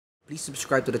Please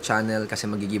subscribe to the channel kasi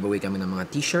mag-giveaway kami ng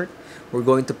mga t-shirt. We're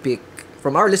going to pick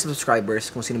from our list of subscribers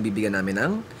kung sino bibigyan namin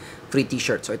ng free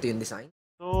t-shirt. So ito yung design.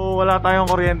 So wala tayong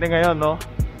kuryente ngayon, no?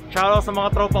 Shoutout sa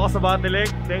mga tropa ko sa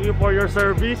Batilig. Thank you for your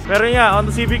service. Pero nga, on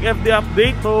the Civic FD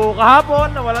update. So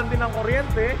kahapon, nawalan din ng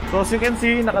kuryente. So as you can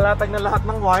see, nakalatag na lahat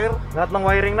ng wire. Lahat ng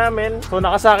wiring namin. So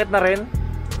nakasakit na rin.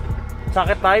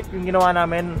 Socket type yung ginawa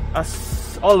namin as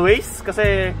always,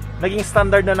 kasi naging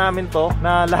standard na namin to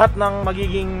na lahat ng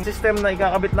magiging system na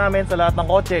ikakabit namin sa lahat ng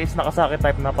kotse is naka-socket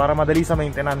type na para madali sa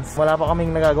maintenance. Wala pa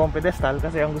kaming nagagawang pedestal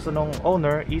kasi ang gusto ng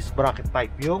owner is bracket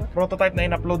type. Yung prototype na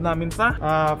in-upload namin sa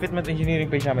fitment engineering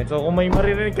page namin. So kung may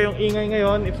maririnig kayong ingay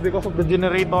ngayon, it's because of the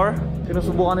generator.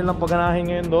 Sinusubukan nilang paganahin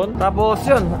ngayon doon. Tapos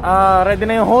yun, ready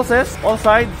na yung hoses, all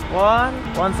sides.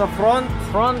 One sa front,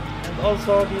 and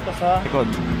also dito sa likod.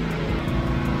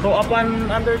 So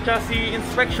upon under chassis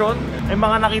inspection, may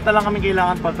mga nakita lang kami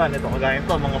kailangan palitan. Ito kagaya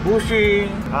ito, mga bushing,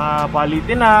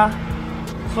 palitin na.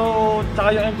 So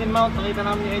tsaka yung engine mount, nakita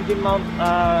namin yung engine mount,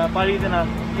 palitin na.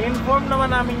 I-inform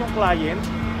naman namin yung client.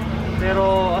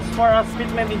 Pero as far as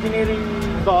fitment engineering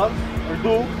does, or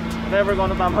do, whatever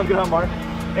kung ano tamang grammar,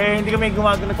 hindi kami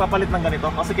nagpapalit ng ganito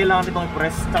kasi kailangan itong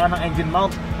i-press tsaka ng engine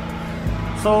mount.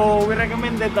 So we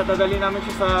recommended na dadali namin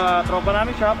siya sa tropa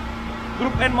namin shop,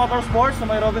 Group N Motorsports sa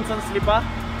may Robinson's Lipa.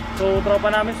 So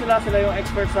tropa namin sila yung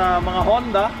expert sa mga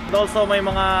Honda. And also may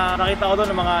mga nakita ko doon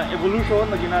ng mga evolution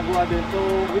na ginagawa din. So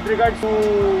with regards to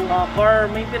car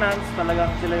maintenance, talagang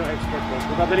sila yung expert ko.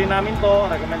 So dadali namin to,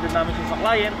 recommended namin siya sa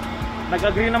client.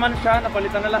 Nag-agree naman siya,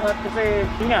 napalitan na lahat kasi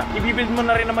yun nga, i-build mo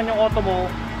na rin naman yung auto mo,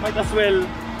 might as well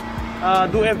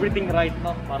do everything right,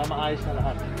 no? Para maayos na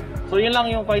lahat. So yun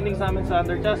lang yung findings namin sa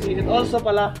under chassis. And also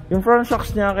pala, yung front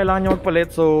shocks niya kailangan niya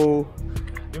magpalit. So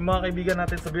yung mga kaibigan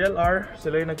natin sa BLR,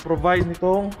 sila yung nag-provide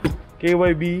nitong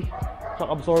KYB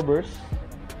shock absorbers.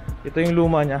 Ito yung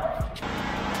luma niya.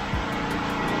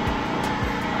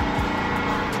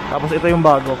 Tapos ito yung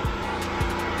bago.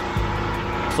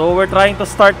 So we're trying to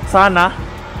start sana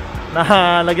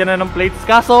na lagyan na ng plates,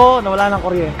 kaso nawala ng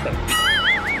kuryente.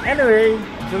 Anyway,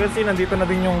 so let's see, nandito na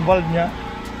din yung valve niya.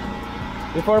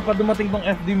 Before pa dumating tong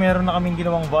FD, meron na kaming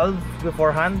ginawang valve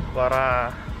beforehand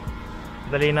para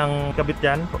dali ng kabit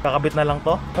yan. Kakabit na lang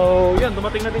to. So yun,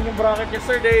 dumating na din yung bracket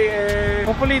yesterday.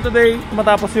 Hopefully today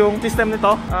matapos yung system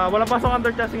nito. Walang pasok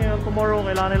under chassis ngayon. Tomorrow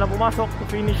kailangan nilang pumasok to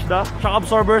finish the shock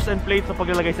absorbers and plates na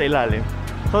paglalagay sa ilalim.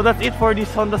 So that's it for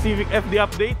this Honda Civic FD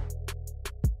update.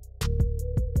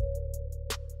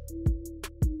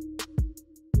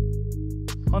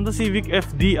 Honda Civic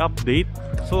FD update.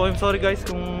 So I'm sorry guys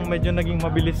kung medyo naging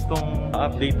mabilis tong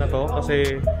update na to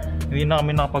kasi hindi na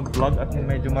kami nakapag-vlog at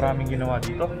medyo maraming ginawa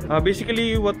dito.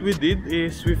 Basically what we did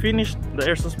is we finished the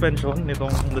air suspension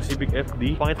nitong Honda Civic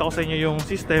FD. Pakita ko sa inyo yung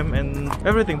system and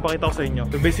everything, pakita ko sa inyo.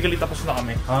 So basically tapos na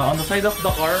kami. On the side of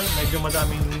the car, medyo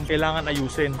madaming kailangan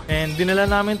ayusin. And dinala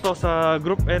namin to sa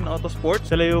Group N Autosport.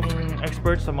 Sila yung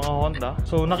expert sa mga Honda.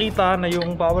 So nakita na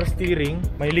yung power steering,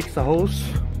 may leak sa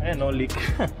hose. Ayan o, leak.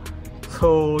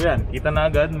 So yan, kita na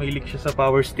agad may leak siya sa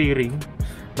power steering.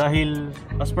 Dahil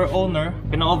as per owner,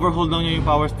 pina-overhaul daw niya yung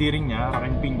power steering niya,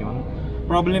 aking pinion.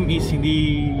 Problem is,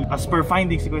 hindi, as per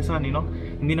findings si Kuya Sunny, no?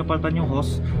 Hindi napalitan yung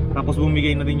hose, tapos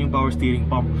bumigay na din yung power steering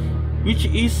pump. Which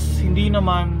is, hindi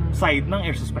naman side ng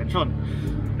air suspension.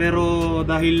 Pero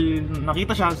dahil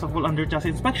nakita siya sa full under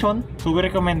chassis inspection, so we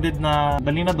recommended na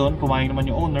dali na doon, pumayag naman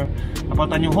yung owner.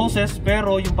 Napalitan yung hoses,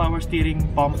 pero yung power steering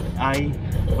pump ay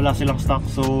wala silang stock.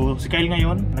 So si Kyle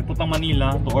ngayon, nagpuntang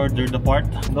Manila to order the part.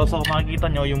 Daw sa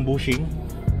makikita nyo yung bushing,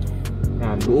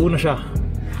 yan, buo na siya.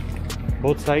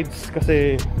 Both sides,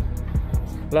 kasi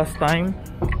last time,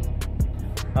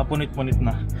 punit-punit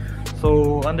na.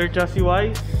 So under chassis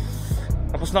wise,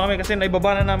 tapos na kami kasi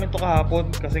naibaba na namin to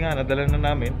kahapon kasi nga nadala na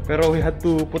namin. Pero we had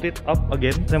to put it up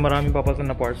again kasi maraming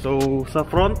papalitan na parts. So sa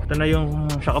front, ito na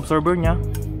yung shock absorber niya.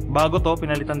 Bago to,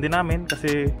 pinalitan din namin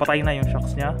kasi patay na yung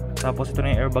shocks niya. Tapos ito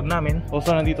na yung airbag namin.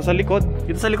 Also nandito sa likod.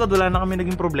 Dito sa likod wala na kami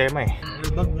naging problema eh.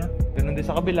 Airbag niya. Ganun din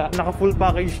sa kabila. Naka full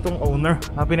package tong owner.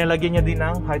 Pinalagyan niya din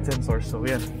ng height sensor. So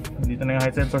yan. Dito na yung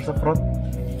height sensor sa front.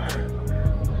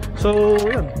 So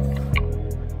yan.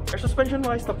 Air suspension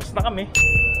wise, tapos na kami.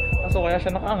 So kaya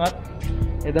siya nakaangat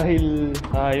dahil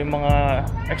yung mga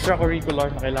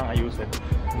extracurricular na kailangan ayusin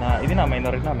na idinamay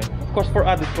na rin namin. Of course for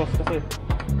added cost kasi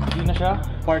hindi na siya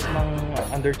part ng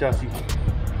under chassis.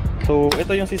 So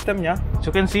ito yung system niya. As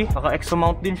you can see,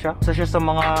 naka-Exomount din siya. Isa siya sa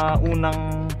mga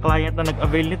unang client na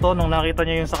nag-avail nito nung nakita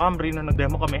niya yung sa Camry nung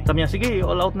nag-demo kami. Sabi niya, sige,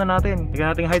 all out na natin.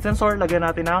 Lagyan natin height sensor, lagyan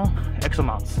natin ng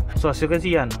Exomounts. So as you can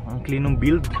see yan, ang clean ng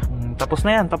build. Tapos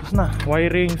na yan, tapos na.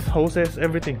 Wirings, hoses,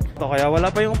 everything. So, kaya wala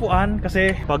pa yung upuan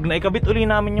kasi pag naikabit uli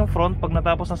namin yung front, pag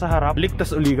natapos na sa harap, ligtas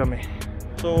uli kami.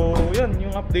 So, yun,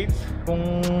 yung updates.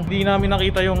 Kung hindi namin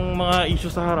nakita yung mga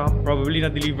issues sa harap, probably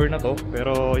na-deliver na to.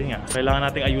 Pero, yun nga, kailangan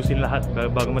nating ayusin lahat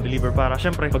bago ma-deliver para,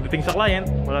 syempre, pagdating sa client,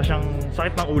 wala siyang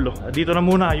sakit ng ulo. Dito na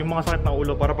muna yung mga sakit ng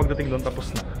ulo para pagdating doon,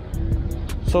 tapos na.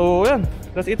 So, yan.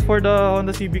 That's it for the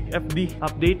Honda Civic FD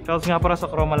update. Tapos nga para sa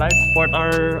Chroma Lights. Support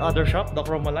our other shop, the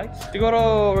Chroma Lights.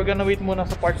 Siguro, we're gonna wait muna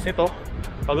sa parts nito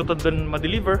bago ito dun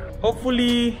ma-deliver.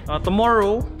 Hopefully,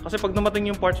 tomorrow, kasi pag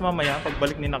dumating yung parts mamaya,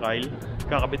 pagbalik ni Kyle,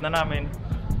 kakabit na namin.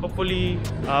 Hopefully,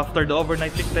 after the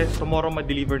overnight leak test, tomorrow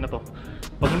ma-deliver na to.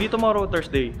 Pag hindi tomorrow,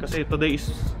 Thursday, kasi today is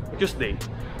Tuesday.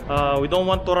 We don't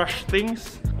want to rush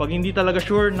things. Pag hindi talaga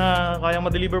sure na kaya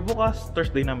ma-deliver bukas,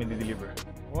 Thursday namin di-deliver.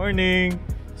 Morning!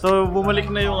 So, bumalik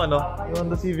na yung yung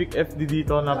Honda Civic FD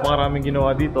dito. Napakaraming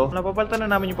ginawa dito. Napapalitan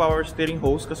na namin yung power steering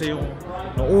hose kasi yung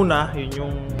una, yun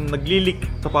yung nagli-leak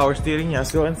sa power steering niya. As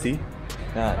you can see,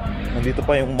 yan, nandito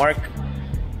pa yung mark.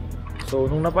 So,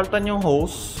 nung napalitan yung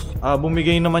hose,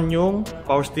 bumigay naman yung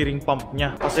power steering pump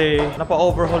niya. Kasi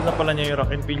napa-overhaul na pala niya yung rack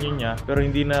and pinion niya. Pero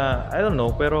hindi na, I don't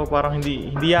know, pero parang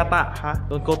hindi yata, ha?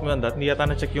 Don't quote me on that. Hindi yata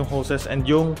na-check yung hoses and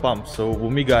yung pump. So,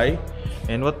 bumigay.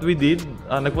 And what we did,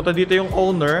 nagpunta dito yung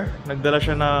owner, nagdala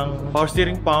siya ng power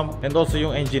steering pump and also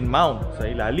yung engine mount sa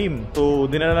ilalim. So,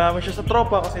 dinala namin siya sa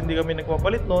tropa kasi hindi kami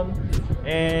nagpapalit nun.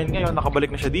 And ngayon,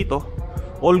 nakabalik na siya dito.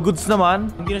 All goods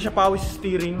naman, hindi na siya pawis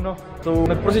steering, no? So,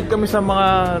 nag-proceed kami sa mga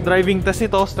driving test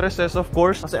nito, stress test of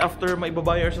course. Kasi after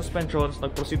maibaba yung air suspensions,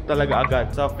 nag-proceed talaga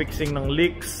agad sa fixing ng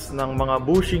leaks, ng mga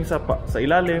bushing sa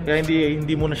ilalim. Kaya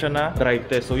hindi muna siya na drive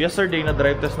test. So, yesterday na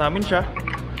drive test namin siya.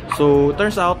 So,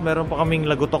 turns out, meron pa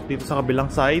kaming lagutok dito sa kabilang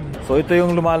side. So, ito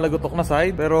yung lumalagutok na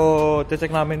side. Pero,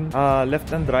 check namin left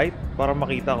and right para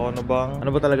makita ko ano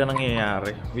ba talaga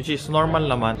nangyayari. Which is normal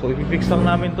naman. So, i-fix lang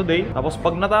namin today. Tapos,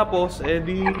 pag natapos,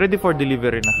 ready for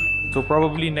delivery na. So,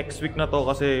 probably next week na to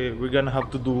kasi we're gonna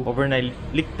have to do overnight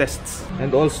leak tests.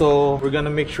 And also, we're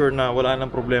gonna make sure na wala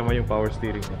nang problema yung power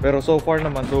steering. Pero so far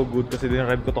naman, so good kasi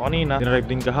dinarive ko to kanina.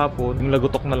 Dinarive din kahapon. Yung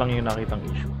lagutok na lang yung nakitang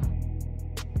issue.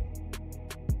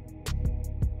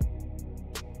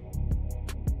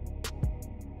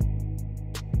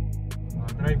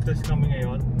 Drive test kami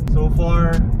ngayon. So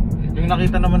far, yung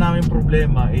nakita naman namin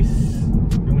problema is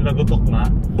yung lagutok nga.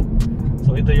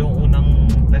 So ito yung unang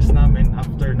test namin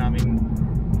after namin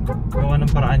gawa ng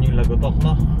paraan yung lagutok,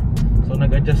 no? So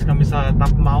nag-adjust kami sa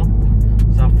top mount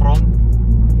sa front.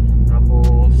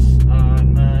 Tapos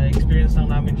na-experience lang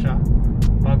namin siya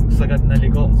pag sagad na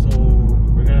ligo. So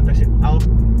we're gonna test it out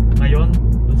ngayon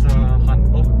dun sa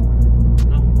kanto,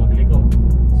 no? Pagligo.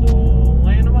 So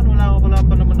ngayon naman wala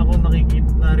pa naman ako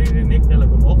naririnig na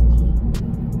lagutok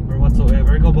or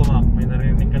whatsoever. Ikaw ba, Mac? May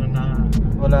naririnig ka na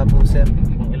Wala po, sir.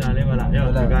 pang ilalim? Wala.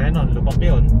 Yun, kagaya nun, lupak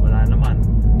yun. Wala naman.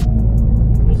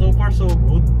 So far so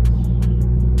good.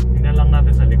 Tingnan lang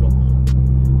natin sa ligo.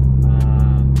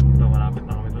 Ito, malapit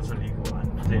na kami doon sa liguan.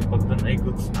 Kasi pag doon ay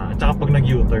goods na, at saka pag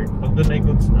nag-U-turn, pag doon ay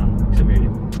goods na,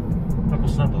 sabihin,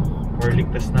 tapos na to. Or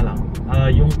leak test na lang.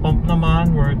 Yung pump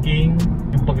naman, working.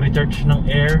 Yung pag-recharge ng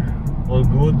air, all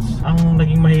goods. Ang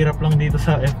naging mahirap lang dito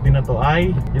sa FD na to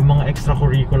ay yung mga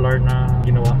extracurricular na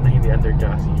ginawa na hindi under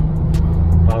chassis.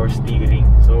 Power steering.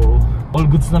 So, all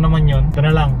goods na naman yun. Ito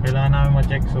na lang, kailangan namin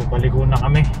ma-check. So, paligo na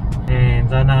kami. And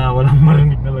sana walang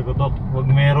marinig na lagutok. Huwag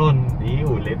meron, di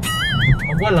ulit.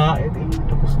 Pag wala, edi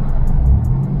tapos na.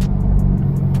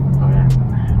 So, yan.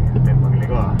 Ito yung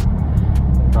pagligo, ha.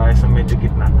 Tayo sa medyo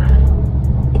gitna.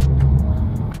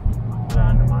 Wala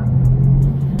naman.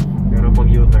 Pero pag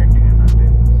U-turn, tingnan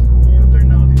natin. U-turn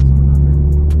na ako dito sa natin.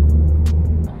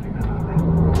 Tingnan natin.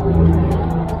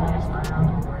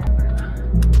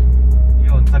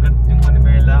 Yun, sagad yung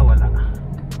manibela, wala.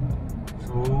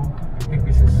 So, I think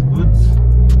this is goods.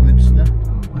 Goods na.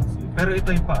 Pero ito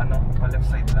yung pa left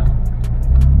side lang.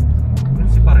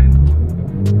 Goods pa rin.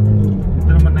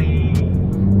 Ito naman ay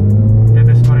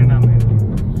tetest pa rin namin.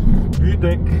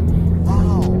 Civic.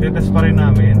 Tetest pa rin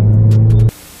namin.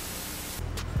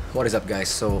 What is up, guys?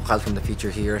 So, Cal from the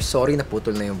future here. Sorry na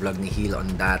putol na yung vlog ni Hil on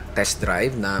that test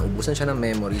drive na ubusan siya ng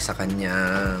memory sa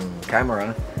kanyang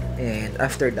camera. And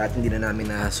after that, hindi na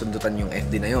namin nasundutan yung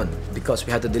FD na yon because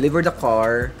we had to deliver the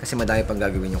car kasi madami pang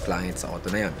gagawin yung client sa auto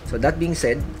na yon. So that being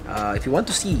said, if you want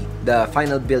to see the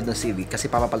final build ng Civic, kasi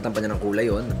papapalitan pa niya ng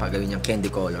kulay yon, napagawin niyang candy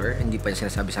color, hindi pa niya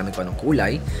sinasabi sa amin kung anong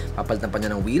kulay, papalitan pa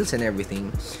niya ng wheels and everything.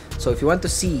 So if you want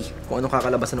to see kung anong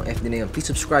kakalabasan ng FD na yon, please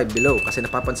subscribe below kasi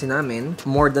napapansin namin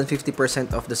more than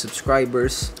 50% of the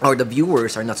subscribers or the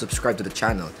viewers are not subscribed to the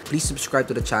channel. Please subscribe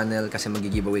to the channel kasi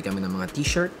mag-giveaway kami ng mga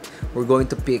t-shirt. We're going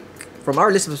to pick from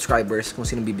our list of subscribers kung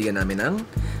sino bibigyan namin ng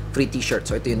free t-shirt.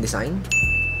 So, ito yung design.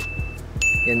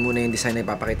 Yan muna yung design na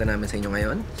ipapakita namin sa inyo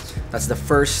ngayon. That's the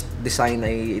first design na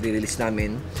i-release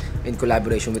namin in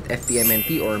collaboration with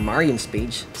FTMNT or Mariam's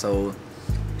page. So,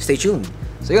 stay tuned.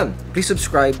 So yun, please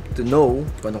subscribe to know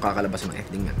kung anong kakalabas ng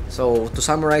FD nga. So, to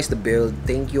summarize the build,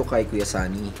 thank you kay Kuya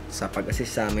Sunny sa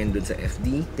pag-assist sa amin dun sa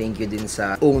FD. Thank you din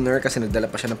sa owner kasi nagdala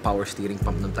pa siya ng power steering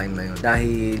pump noong time na yun.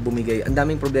 Dahil bumigay, ang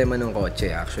daming problema ng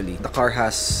kotse actually. The car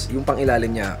has, yung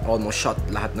pang-ilalim niya, almost shot.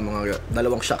 Lahat ng mga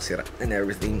dalawang shock sira and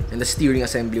everything. And the steering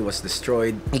assembly was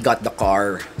destroyed. He got the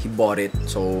car, he bought it,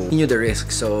 so he knew the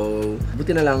risk. So,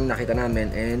 buti na lang nakita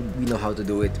namin and we know how to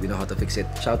do it. We know how to fix it.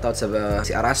 Shoutout sa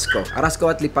si Arasco.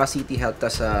 Arasco at Lipa City helped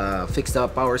us fix the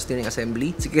power steering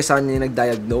assembly. Si Kuya Sunny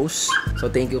nag-diagnose. So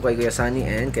thank you kay Kuya Sunny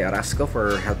and kay Arasco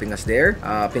for helping us there.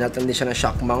 Pinalitan din siya ng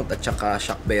shock mount at saka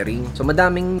shock bearing. So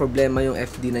madaming problema yung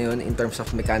FD na yun in terms of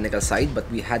mechanical side, but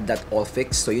we had that all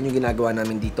fixed. So yun yung ginagawa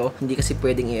namin dito. Hindi kasi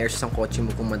pwedeng i-airsus ang kotse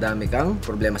mo kung madami kang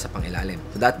problema sa pangilalim.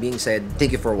 So that being said,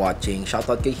 thank you for watching.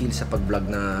 Shoutout kay Hill sa pag-vlog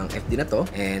ng FD na to.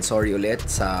 And sorry ulit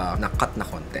sa na-cut na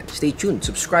content. Stay tuned,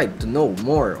 subscribe to know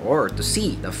more or to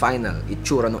see the final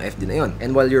itsura ng FD na yon.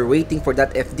 And while you're waiting for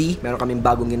that FD, meron kaming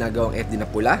bagong ginagawang FD na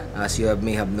pula. As you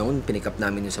may have known, pinick up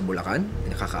namin yun sa Bulacan.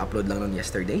 Nakaka-upload lang nun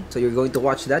yesterday. So you're going to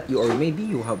watch that, or maybe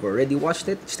you have already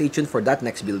watched it. Stay tuned for that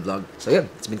next build vlog. So yeah,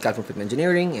 it's been Cal from Fitman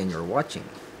Engineering and you're watching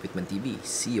Fitman TV.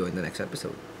 See you in the next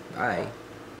episode. Bye!